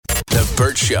The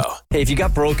Burt Show. Hey, if you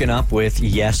got broken up with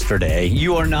yesterday,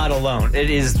 you are not alone.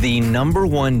 It is the number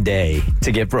one day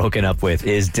to get broken up with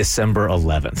is December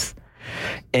 11th.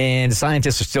 And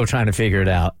scientists are still trying to figure it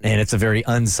out, and it's a very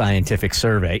unscientific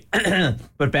survey.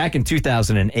 But back in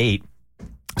 2008,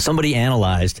 somebody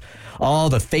analyzed all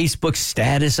the Facebook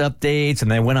status updates,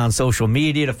 and they went on social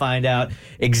media to find out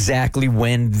exactly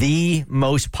when the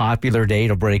most popular day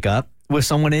to break up with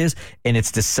someone is, and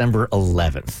it's December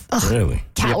 11th. Ugh, really?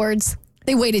 Cowards. Yep.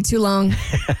 They waited too long.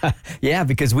 Yeah,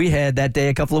 because we had that day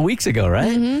a couple of weeks ago,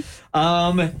 right?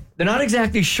 Mm-hmm. They're not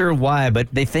exactly sure why,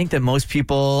 but they think that most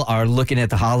people are looking at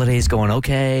the holidays going,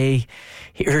 okay,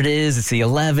 here it is. It's the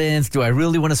 11th. Do I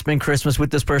really want to spend Christmas with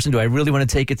this person? Do I really want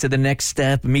to take it to the next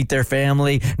step, meet their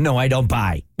family? No, I don't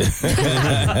buy.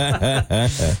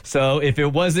 So if it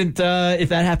wasn't, if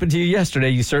that happened to you yesterday,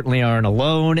 you certainly aren't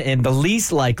alone. And the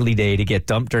least likely day to get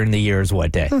dumped during the year is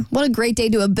what day? What a great day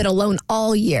to have been alone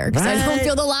all year, because I don't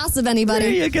feel the loss of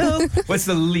anybody. There you go. What's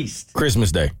the least?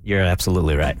 Christmas Day. You're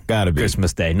absolutely right. Gotta be.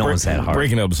 Christmas Day. No one's that hard.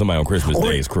 Breaking up with somebody on Christmas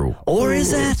Day is cruel. Or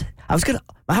is that? I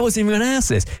wasn't even going to ask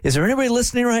this. Is there anybody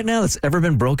listening right now that's ever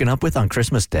been broken up with on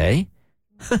Christmas Day?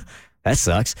 That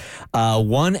sucks.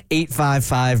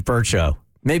 1-855-BURT Show.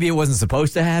 Maybe it wasn't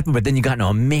supposed to happen, but then you got into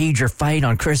a major fight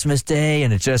on Christmas Day,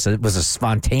 and it was a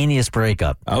spontaneous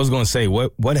breakup. I was going to say,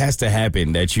 what has to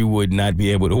happen that you would not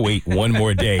be able to wait one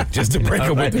more day just to break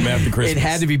up with them after Christmas? It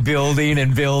had to be building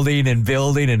and building and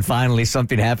building, and finally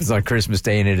something happens on Christmas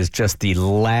Day, and it is just the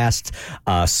last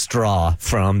straw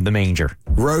from the manger.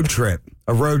 Road trip.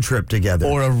 A road trip together.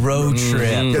 Or a road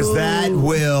trip. Because that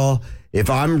will... If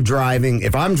I'm driving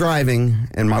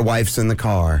and my wife's in the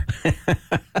car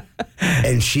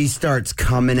and she starts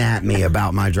coming at me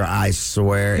about my drive, I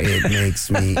swear it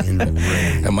makes me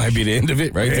enraged. That might be the end of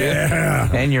it right there.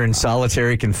 And you're in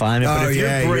solitary confinement. But if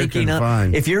you're breaking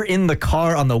up, if you're in the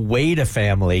car on the way to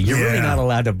family, you're really not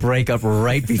allowed to break up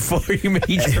right before you meet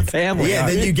your family. Yeah,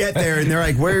 then you get there and they're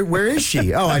like, where is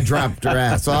she? Oh, I dropped her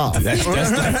ass off. That's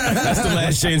the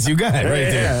last chance you got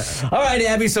right there. All right,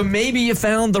 Abby, so maybe you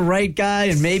found the right guy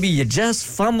and maybe you just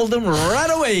fumbled him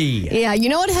right away. Yeah, you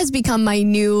know what has become my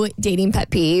new dating pet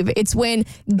peeve? It's when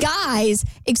guys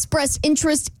express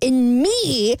interest in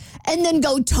me and then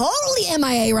go totally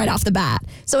MIA right off the bat.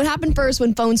 So it happened first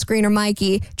when phone screener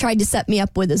Mikey tried to set me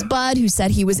up with his bud who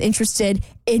said he was interested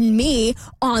in me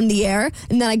on the air,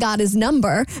 and then I got his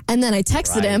number, and then I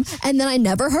texted him, and then I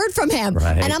never heard from him.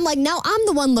 And I'm like, now I'm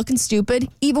the one looking stupid,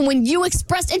 even when you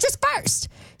expressed interest first.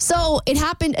 So it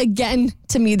happened again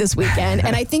to me this weekend,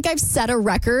 and I think I've set a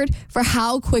record for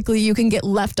how quickly you can get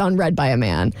left on red by a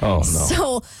man. Oh, no.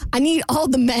 So I need all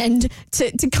the men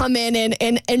to come in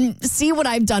and see what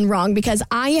I've done wrong, because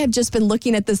I have just been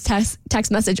looking at this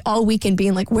text message all weekend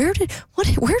being like, where did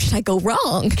I go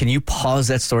wrong? Can you pause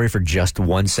that story for just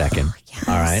 1 second? Yes.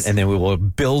 All right, and then we will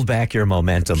build back your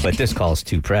momentum, but this call is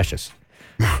too precious.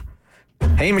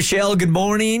 Hey, Michelle, good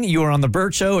morning. You are on the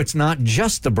Burt Show. It's not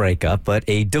just a breakup, but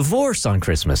a divorce on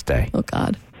Christmas Day. Oh,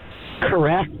 God.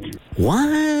 Correct. What?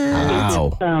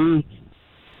 Wow.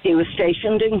 He was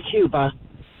stationed in Cuba,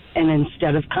 and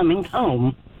instead of coming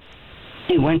home,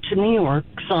 he went to New York,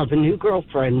 saw the new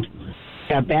girlfriend,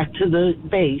 got back to the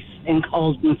base, and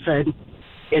called and said,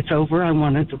 it's over, I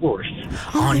want a divorce.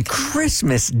 On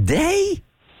Christmas Day?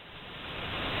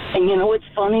 And you know what's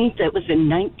funny? That was in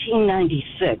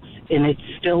 1996, and it's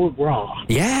still raw.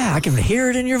 Yeah, I can hear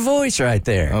it in your voice right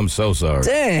there. I'm so sorry.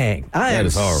 Dang. That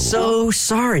is horrible. So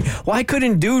sorry. Why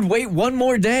couldn't dude wait one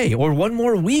more day or one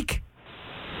more week?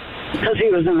 Because he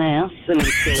was an ass, and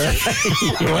he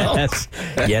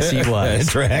Yes, he was.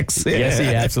 Tracks. Yeah. Yes, he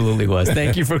absolutely was.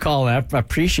 Thank you for calling. I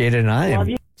appreciate it, and I Love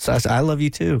you. I love you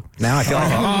too. Now I feel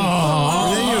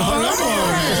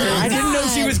I didn't know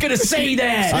she was going to say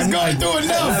that. He's going through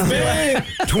enough, man.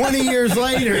 20 years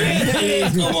later.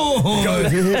 Come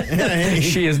on.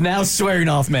 She is now swearing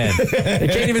off men. They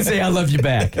can't even say I love you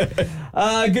back.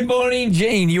 Good morning,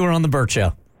 Jane. You were on the Burt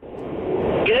Show.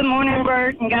 Good morning,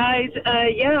 Bert and guys.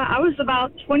 I was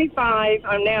about 25.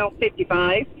 I'm now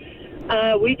 55.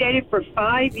 We dated for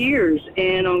 5 years,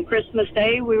 and on Christmas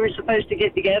Day, we were supposed to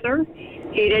get together.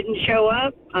 He didn't show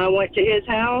up. I went to his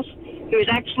house. He was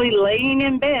actually laying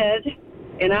in bed,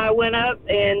 and I went up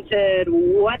and said,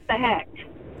 what the heck?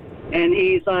 And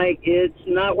he's like, it's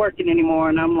not working anymore.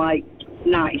 And I'm like,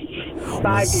 nice.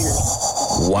 5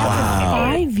 years.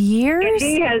 Wow. 5 years? And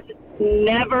he has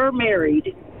never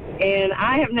married. And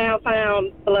I have now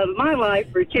found the love of my life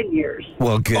for 10 years.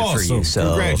 Well, good for you.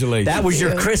 So congratulations. That was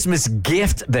your Christmas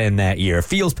gift then that year.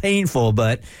 Feels painful,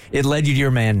 but it led you to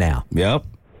your man now. Yep.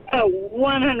 Oh,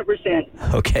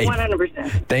 100%. Okay.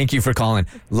 100%. Thank you for calling.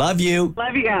 Love you.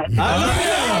 Love you guys.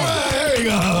 There you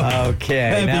go. Okay,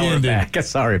 Happy now we're ending. back.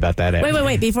 Sorry about that. Abby.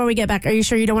 Wait. Before we get back, are you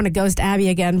sure you don't want to ghost Abby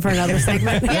again for another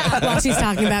segment? While she's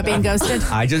talking about being ghosted.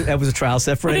 That was a trial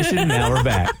separation. Now we're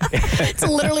back. It's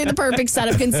literally the perfect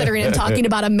setup considering I'm talking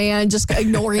about a man just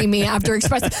ignoring me after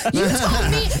expressing. You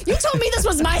told me this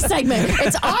was my segment.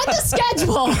 It's on the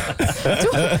schedule.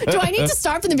 Do I need to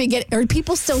start from the beginning? Are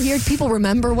people still here? Do people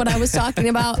remember what I was talking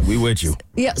about? We with you.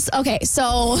 Yes. Okay.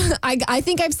 So I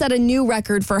think I've set a new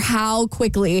record for how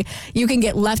quickly you can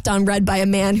get left on red by a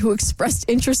man who expressed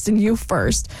interest in you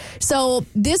first. So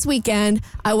this weekend,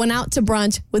 I went out to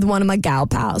brunch with one of my gal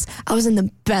pals. I was in the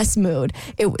best mood.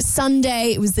 It was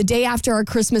Sunday. It was the day after our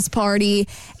Christmas party,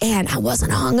 and I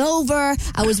wasn't hungover.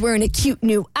 I was wearing a cute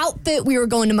new outfit. We were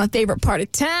going to my favorite part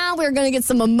of town. We were going to get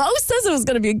some mimosas. It was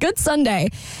going to be a good Sunday.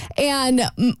 And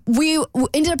we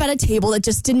ended up at a table that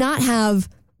just did not have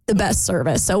the best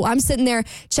service. So I'm sitting there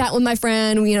chatting with my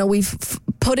friend. You know, we've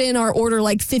put in our order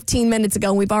like 15 minutes ago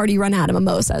and we've already run out of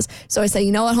mimosas. So I say,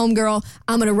 you know what, homegirl,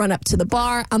 I'm going to run up to the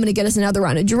bar. I'm going to get us another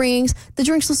round of drinks. The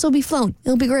drinks will still be flown.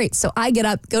 It'll be great. So I get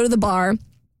up, go to the bar,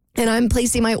 and I'm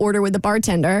placing my order with the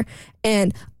bartender,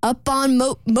 and up on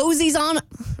moseys on, I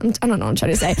don't know what I'm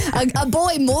trying to say. A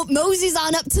boy moseys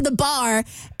on up to the bar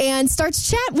and starts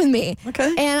chatting with me.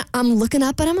 Okay. And I'm looking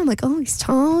up at him. I'm like, oh, he's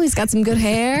tall. He's got some good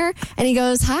hair. And he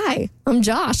goes, hi, I'm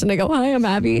Josh. And I go, hi, I'm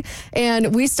Abby.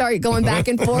 And we start going back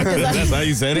and forth. That's how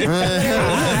you said it?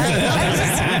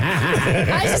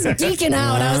 I was just geeking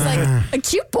out. I was like, a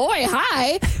cute boy,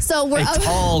 hi. So we're A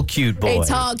tall, cute boy. A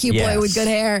tall, cute boy with good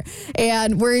hair.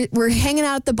 And we're hanging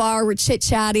out at the bar. We're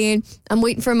chit-chatting. I'm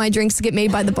waiting for my drinks to get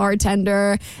made by the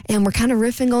bartender. And we're kind of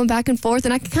riffing, going back and forth.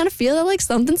 And I can kind of feel that like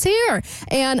something's here.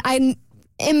 And I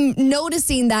am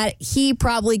noticing that he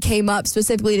probably came up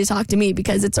specifically to talk to me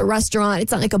because it's a restaurant.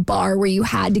 It's not like a bar where you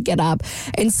had to get up.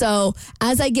 And so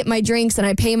as I get my drinks and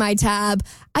I pay my tab,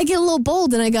 I get a little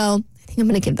bold and I go, I think I'm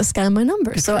going to give this guy my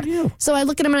number. So I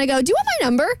look at him and I go, do you want my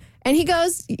number? And he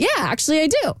goes, yeah, actually I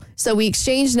do. So we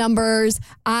exchange numbers.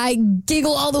 I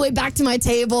giggle all the way back to my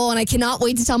table and I cannot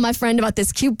wait to tell my friend about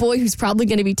this cute boy who's probably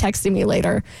going to be texting me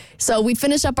later. So we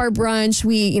finish up our brunch.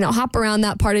 We, hop around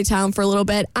that part of town for a little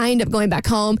bit. I end up going back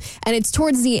home and it's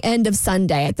towards the end of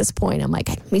Sunday at this point. I'm like,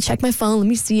 let me check my phone. Let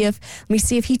me see if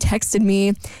he texted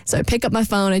me. So I pick up my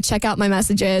phone. I check out my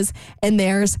messages and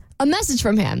there's a message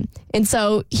from him. And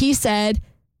so he said,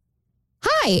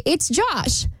 hi, it's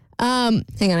Josh. Hang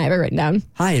on, I have it written down.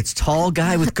 Hi, it's tall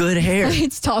guy with good hair.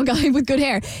 It's tall guy with good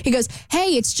hair. He goes,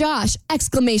 hey, it's Josh, !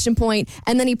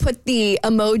 And then he put the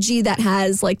emoji that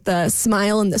has like the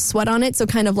smile and the sweat on it. So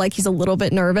kind of like he's a little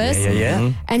bit nervous.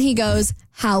 Yeah. And he goes,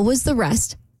 how was the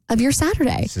rest of your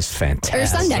Saturday? This is fantastic. Or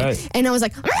Sunday. Right. And I was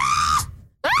like,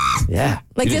 Yeah.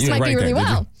 like You this didn't might be write really that, did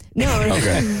well. No.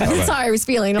 Okay. All right. Sorry, I was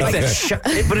feeling. I'm like,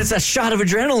 But it's that shot of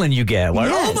adrenaline you get. Like,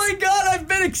 Yes. oh my God, I've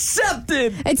been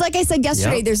accepted. it's like I said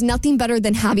yesterday, Yep. there's nothing better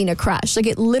than having a crush. Like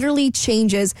it literally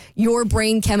changes your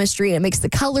brain chemistry. It makes the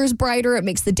colors brighter. It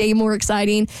makes the day more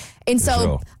exciting. And so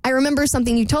sure. I remember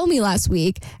something you told me last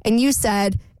week and you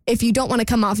said, if you don't want to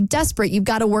come off desperate, you've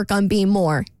got to work on being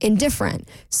more indifferent.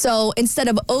 So instead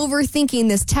of overthinking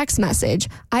this text message,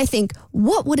 I think,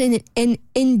 what would an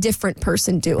indifferent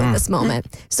person do in this moment?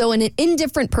 So an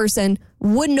indifferent person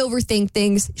wouldn't overthink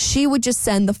things. She would just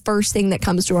send the first thing that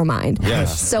comes to her mind.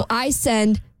 Yes. So I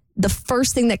send the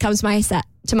first thing that comes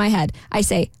to my head. I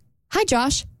say, hi,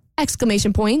 Josh, !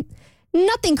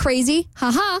 Nothing crazy.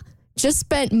 Haha. Just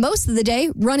spent most of the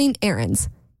day running errands.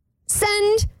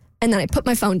 Send. And then I put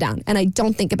my phone down and I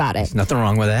don't think about it. Nothing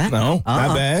wrong with that. No,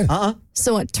 not bad.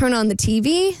 So I turn on the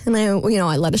TV and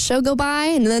I let a show go by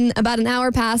and then about an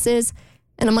hour passes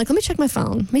and I'm like, let me check my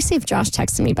phone. Let me see if Josh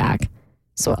texted me back.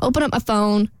 So I open up my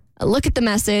phone. I look at the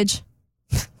message.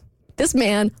 This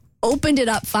man opened it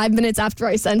up 5 minutes after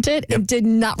I sent it and did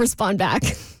not respond back.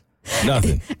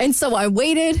 Nothing. And so I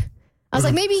waited. I was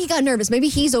like, maybe he got nervous. Maybe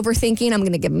he's overthinking. I'm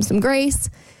going to give him some grace.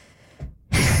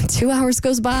 2 hours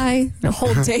goes by, a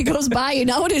whole day goes by. It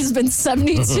has been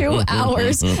 72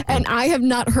 hours, and I have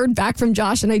not heard back from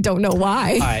Josh, and I don't know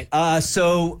why. All right.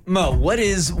 So, Mo, what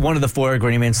is one of the 4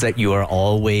 agreements that you are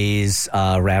always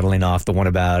rattling off? The one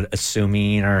about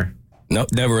assuming or No,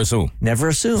 never assume. never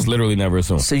assume? It's literally never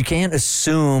assume. So you can't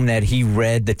assume that he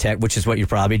read the text, which is what you're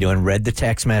probably doing, read the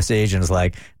text message and was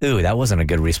like, ooh, that wasn't a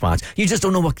good response. You just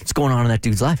don't know what's going on in that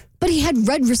dude's life. But he had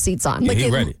red receipts on. Yeah, he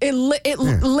read it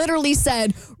literally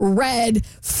said read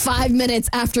 5 minutes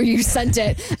after you sent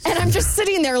it. And I'm just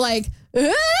sitting there like,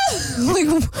 Like,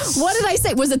 what did I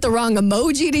say? Was it the wrong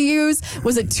emoji to use?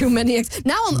 Was it too many?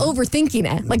 Now I'm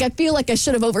overthinking it. Like, I feel like I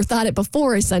should have overthought it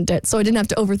before I sent it, so I didn't have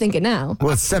to overthink it now.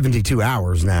 Well, it's 72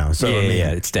 hours now. So I mean,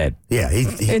 it's dead. Yeah,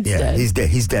 dead. he's dead.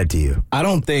 He's dead to you. I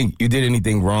don't think you did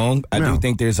anything wrong. I do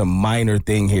think there's a minor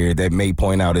thing here that may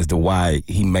point out as to why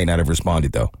he may not have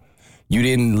responded, though. You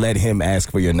didn't let him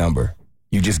ask for your number.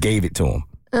 You just gave it to him.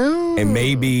 Oh. And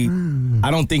maybe,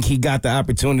 I don't think he got the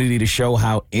opportunity to show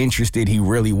how interested he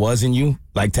really was in you,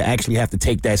 like to actually have to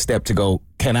take that step to go,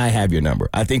 can I have your number?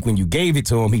 I think when you gave it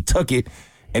to him, he took it,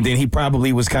 and then he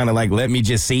probably was kind of like, let me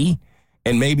just see.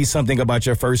 And maybe something about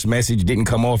your first message didn't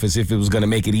come off as if it was going to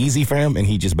make it easy for him, and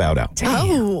he just bowed out.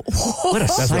 Oh. What a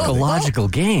psychological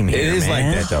game here, It is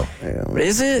man. like that, though.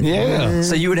 Is it? Yeah.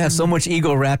 So you would have so much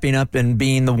ego wrapping up in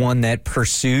being the one that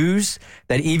pursues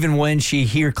that even when she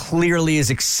here clearly is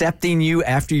accepting you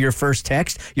after your first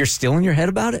text, you're still in your head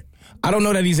about it? I don't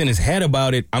know that he's in his head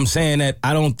about it. I'm saying that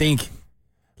I don't think,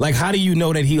 like, how do you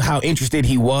know that how interested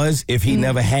he was if he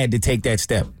never had to take that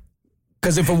step?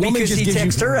 Because if a woman Because just he gives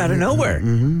texts you, her out of nowhere.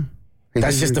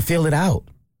 that's just to feel it out.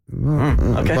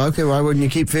 Okay, why wouldn't you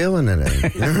keep feeling it?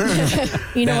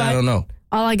 You know I what? don't know.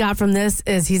 All I got from this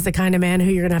is he's the kind of man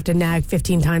who you're going to have to nag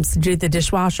 15 times to do the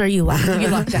dishwasher. You lucked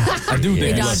out. I do think You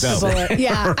he dodged lucked the out. bullet.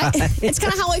 Yeah, it's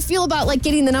kind of how I feel about like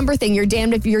getting the number thing. You're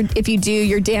damned if you do,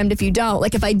 you're damned if you don't.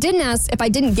 Like if I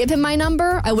didn't give him my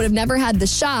number, I would have never had the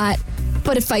shot.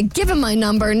 But if I give him my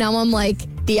number, now I'm like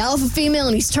the alpha female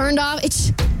and he's turned off.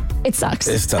 It sucks.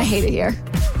 It's tough. I hate it here.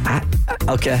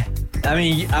 Okay. I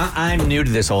mean, I'm new to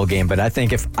this whole game, but I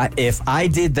think if I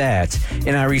did that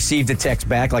and I received a text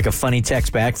back, like a funny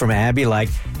text back from Abby, like,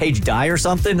 hey, did you die or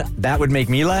something? That would make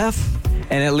me laugh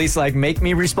and at least like make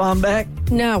me respond back.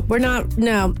 No, we're not.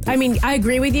 No. I mean, I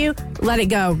agree with you. Let it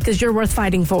go because you're worth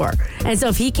fighting for. And so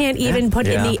if he can't even put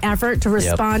in the effort to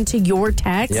respond to your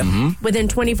text within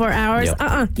 24 hours,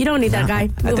 you don't need that guy. I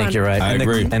Move think on. you're right. I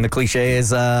agree. And the cliche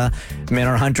is men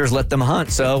are hunters, let them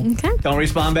hunt. So don't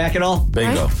respond back at all.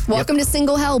 Bingo. Welcome to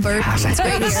single hell, Bert. It's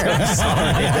great here.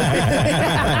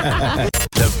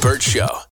 The Burt Show.